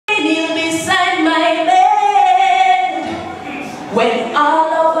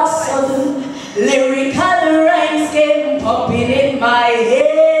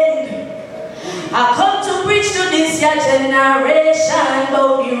generation,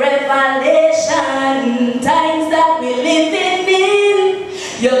 about the revelation, times that we living in.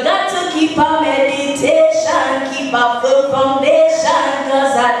 You got to keep a meditation, keep a full foundation,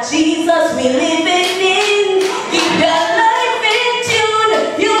 cause at Jesus we living in. Keep your life in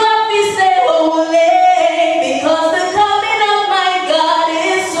tune, you have to stay holy, because the coming of my God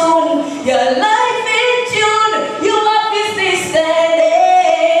is soon. Your life in tune, you have to stay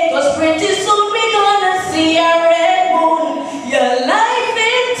steady, cause pretty soon we gonna see a red moon. Your life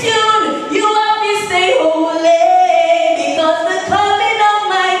in tune, you have to stay holy, because the coming of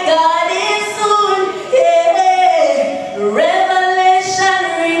my God is soon. Yeah. Revelation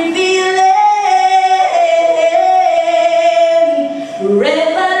revealing,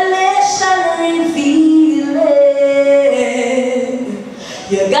 revelation revealing.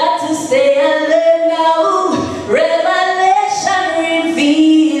 You got to stay alert now. Revelation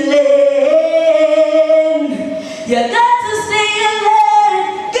revealing. You got to stay alert.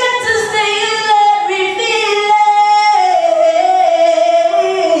 Got to stay alert. Revealing.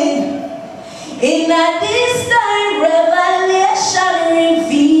 In this time, revelation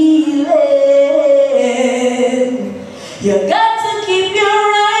revealing. You got